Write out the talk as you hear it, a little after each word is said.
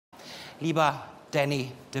lieber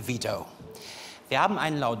Danny DeVito. Wir haben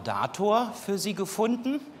einen Laudator für Sie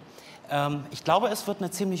gefunden. Ich glaube, es wird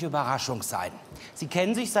eine ziemliche Überraschung sein. Sie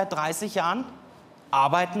kennen sich seit 30 Jahren,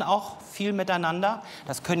 arbeiten auch viel miteinander.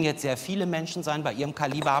 Das können jetzt sehr viele Menschen sein. Bei Ihrem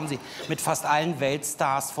Kaliber haben Sie mit fast allen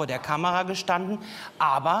Weltstars vor der Kamera gestanden.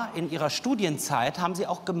 Aber in Ihrer Studienzeit haben Sie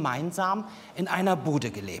auch gemeinsam in einer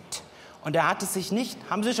Bude gelebt. Und er hat es sich nicht...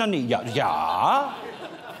 Haben Sie schon nie? Ja. Ja.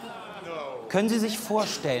 Können Sie sich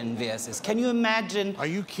vorstellen, wer es ist? Can you imagine? Are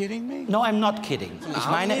you kidding me? No, I'm not kidding. Ich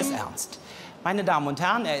meine es ernst. Meine Damen und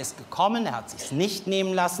Herren, er ist gekommen, er hat sich's nicht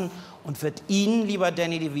nehmen lassen und wird Ihnen, lieber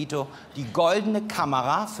Danny DeVito, die goldene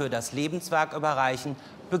Kamera für das Lebenswerk überreichen.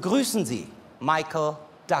 Begrüßen Sie Michael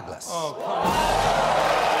Douglas. Oh, come on.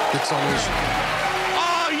 It's always...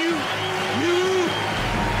 Oh, you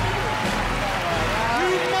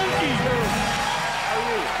monkey!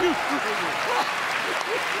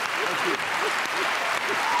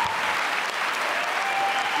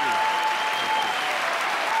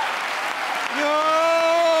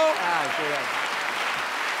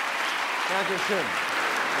 Dankeschön.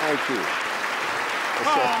 Thank you.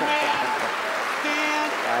 Oh, man. Dan.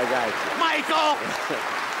 I got you. Michael!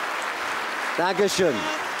 Dankeschön.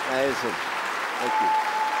 Thank you.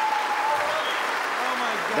 Oh,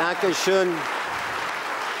 my God. Dankeschön.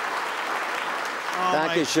 Oh,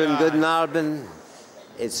 Dankeschön. my God. Guten Abend.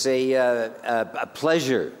 It's a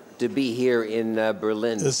pleasure to be here in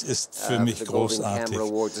Berlin. Es ist für mich großartig,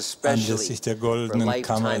 anlässlich der Goldenen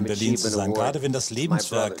Kamera in Berlin zu sein, gerade wenn das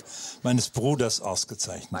Lebenswerk meines Bruders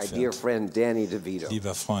ausgezeichnet wird.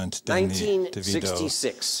 Lieber Freund Danny DeVito.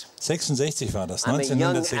 66 war das,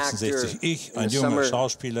 1966. Ich, ein junger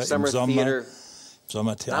Schauspieler im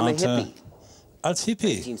Sommertheater, als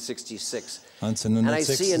Hippie.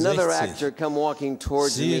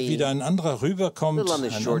 1966. Sehe, wie da ein anderer rüberkommt,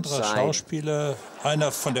 ein anderer Schauspieler,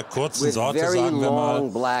 einer von der kurzen Sorte, sagen wir mal,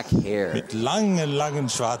 mit langen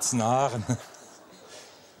schwarzen Haaren.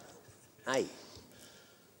 Hi.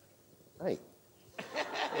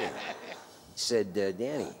 Said,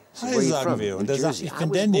 Danny. Hi, sagen wir. Und er sagt, ich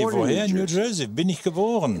bin Danny. Woher? In New Jersey. Bin ich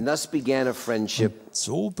geboren. Und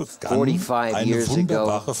so begann eine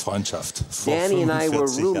wunderbare Freundschaft vor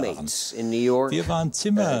 45 Jahren. Wir waren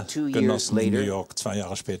Zimmergenossen in New York, 2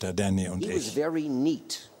 Jahre später, Danny und ich. Er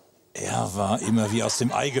war immer wie aus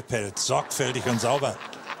dem Ei gepellt, sorgfältig und sauber.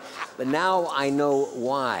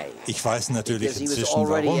 Ich weiß natürlich inzwischen,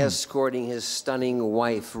 warum. Weil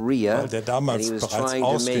der damals bereits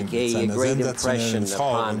ausging mit seiner sensationellen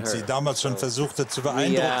Frau und sie damals schon versuchte zu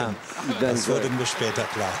beeindrucken. Das wurde mir später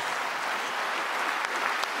klar.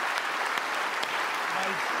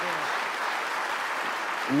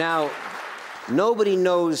 Now, nobody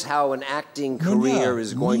knows how an acting career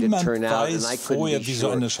is going to turn out, and I couldn't be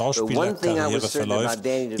sure. But one thing I was certain about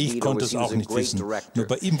Danny DeVito was he was a great director. Nur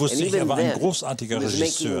bei ihm wusste ich, er war ein großartiger he was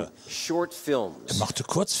Regisseur. making short films, Er machte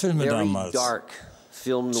Kurzfilme very damals, dark,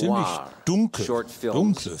 film ziemlich noir, short films,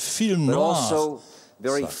 dunkle, Film but noir, also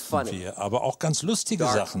very sagten funny, wir, aber auch ganz lustige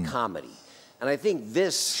dark Sachen. comedy. And I think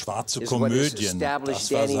this Schwarze is what has Komödien, established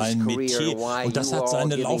das war Danny's sein career Metier and why und das you hat are seine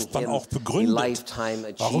giving Laufbahn him auch a begründet,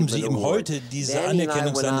 Lifetime warum sie Achievement ihm Award. heute diese Danny and I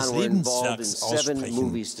Anerkennung went seines on, were involved in Lebenswerks 7 aussprechen.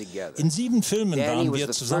 movies together. In 7 Filmen Danny waren was wir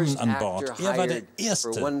the zusammen first an Bord. actor Er war der hired for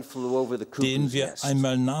Erste, One Flew Over the Cuckoo's den wir Nest.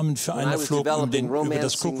 einmal nahmen für When I Einer was flog über developing das Romancing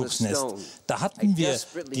the Kuckucksnest. Stone, Da hatten I wir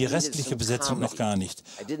desperately die needed restliche some Besetzung noch comedy. gar nicht.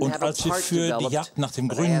 I didn't Und have a als wir part für die developed, Jagd nach dem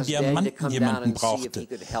but I grünen asked Dan to Diamanten come down jemanden and see if he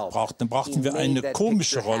could help. brauchten wir He eine made that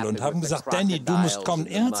komische picture Rolle und happen haben with the gesagt, Danny, du musst crocodiles kommen.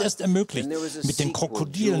 in the Er hat es mud. erst ermöglicht, Then there was a mit den sequel,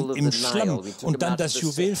 Krokodilen Jewel of im the Schlamm Nile. We took und him dann out to das the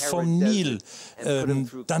Juwel Sahara vom Nil. Desert and put him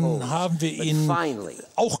through Dann cold. haben wir But ihn finally,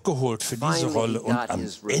 auch geholt für diese finally Rolle he und got am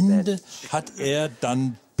his Ende revenge. hat er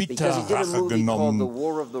dann bitter Because he did a Rache movie called The genommen.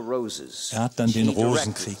 War of the Roses. Er hat dann den He directed.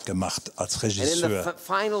 Rosenkrieg gemacht als And in the Regisseur.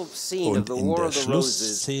 final scene of Und The in War der of the Roses,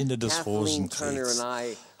 Schlussszene des Kathleen Turner Rosenkriegs and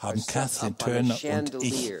I haben are Kathleen set up on a Turner und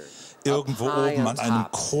ich chandelier irgendwo up high oben on an einem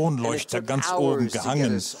top. Kronleuchter And it ganz took oben hours to gehangen.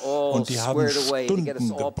 get us all Und die haben squared away, to get us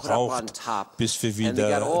Stunden all put up on gebraucht, top. bis wir And they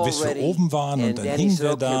got all bis wir ready. oben waren. Und And dann Danny hingen said,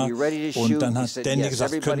 wir "Okay, da. are you ready to Und shoot?" dann He hat said, Danny "Yes,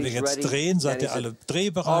 gesagt, können wir everybody's jetzt ready." drehen? Seid Danny ihr alle said,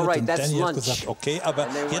 drehbereit? "All right, Und that's Danny hat lunch." gesagt, okay, aber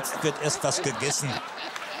And they went- jetzt wird erst was gegessen.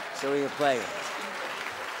 So we can play.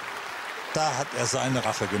 Da hat er seine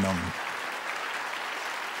Rache genommen.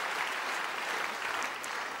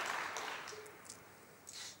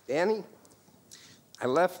 Danny, I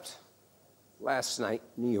left last night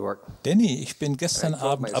in New York. Danny, ich bin gestern I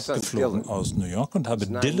told Abend my son abgeflogen Dylan, aus New York und habe who's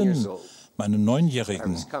 9 years Dylan, old, meinem I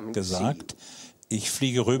Neunjährigen, was coming to see gesagt, ich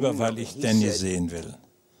fliege rüber, weil ich He Danny said, sehen will.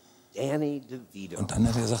 Danny DeVito. Und dann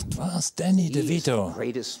hat er gesagt, was, Danny He is the DeVito?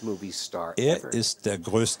 greatest movie star Er ever. ist der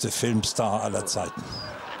größte Filmstar aller Zeiten.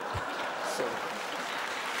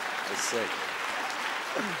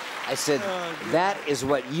 I said, that is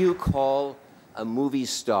what you call a movie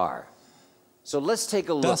star. So let's take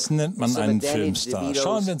a look. Das nennt man einen Filmstar.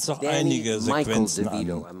 Schauen wir uns doch einige Sequenzen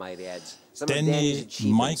an. Danny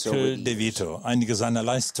Michael DeVito, einige seiner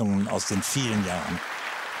Leistungen aus den vielen Jahren.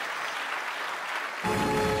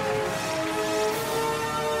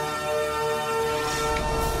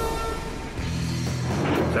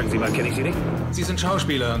 Sagen Sie mal, kenne ich Sie nicht? Sie sind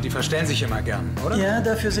Schauspieler und die verstellen sich immer gern, oder? Ja,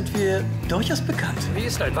 dafür sind wir durchaus bekannt. Wie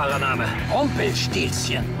ist dein wahrer Name?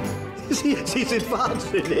 Rumpelstilzchen. Sie sind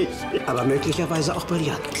wahnsinnig. Aber möglicherweise auch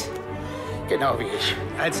brillant. Genau wie ich.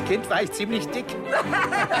 Als Kind war ich ziemlich dick.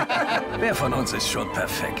 Wer von uns ist schon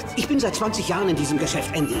perfekt? Ich bin seit 20 Jahren in diesem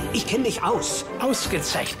Geschäft, Andy. Ich kenne mich aus.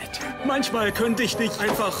 Ausgezeichnet. Manchmal könnte ich dich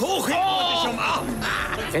einfach hochheben und dich umarmen.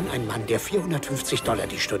 Wenn ein Mann, der $450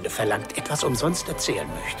 die Stunde verlangt, etwas umsonst erzählen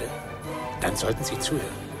möchte, dann sollten Sie zuhören.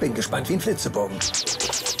 Bin gespannt wie ein Flitzebogen.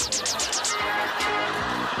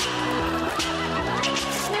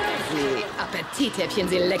 Appetithäppchen,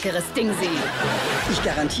 Sie leckeres Ding, Sie. Ich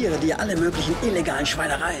garantiere dir alle möglichen illegalen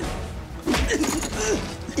Schweinereien.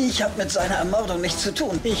 Ich habe mit seiner Ermordung nichts zu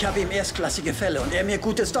tun. Ich habe ihm erstklassige Fälle und er mir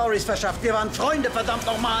gute Stories verschafft. Wir waren Freunde, verdammt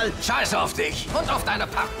nochmal. Scheiß auf dich und auf deine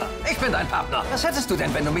Partner. Ich bin dein Partner. Was hättest du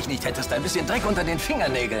denn, wenn du mich nicht hättest? Ein bisschen Dreck unter den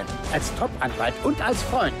Fingernägeln. Als Top-Anwalt und als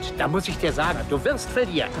Freund, da muss ich dir sagen, du wirst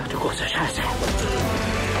verlieren. Ach, du große Scheiße.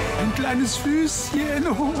 Ein kleines Füßchen.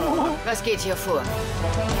 Was geht hier vor?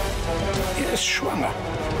 Er ist schwanger.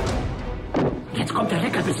 Jetzt kommt der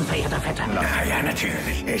Leckerbissen, verehrter Vetter. Ja,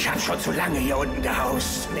 natürlich. Ich habe schon zu lange hier unten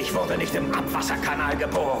gehaust. Ich wurde nicht im Abwasserkanal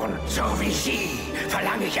geboren. So wie Sie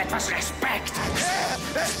verlange ich etwas Respekt.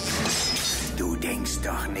 Du denkst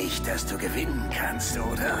doch nicht, dass du gewinnen kannst,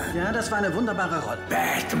 oder? Ja, das war eine wunderbare Rolle.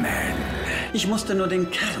 Batman. Ich musste nur den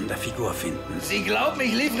Kern der Figur finden. Sie glauben,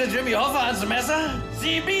 ich liefere Jimmy Hoffa ans Messer?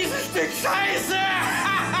 Sie mieses Stück Scheiße!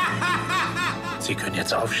 Sie können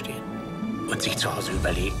jetzt aufstehen und sich zu Hause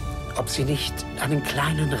überlegen, ob Sie nicht einen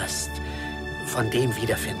kleinen Rest von dem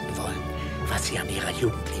wiederfinden wollen, was Sie an Ihrer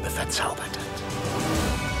Jugendliebe verzaubert hat.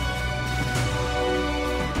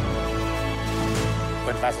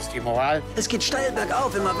 Und was ist die Moral? Es geht steil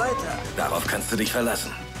bergauf, immer weiter. Darauf kannst du dich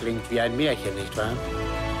verlassen. Klingt wie ein Märchen, nicht wahr?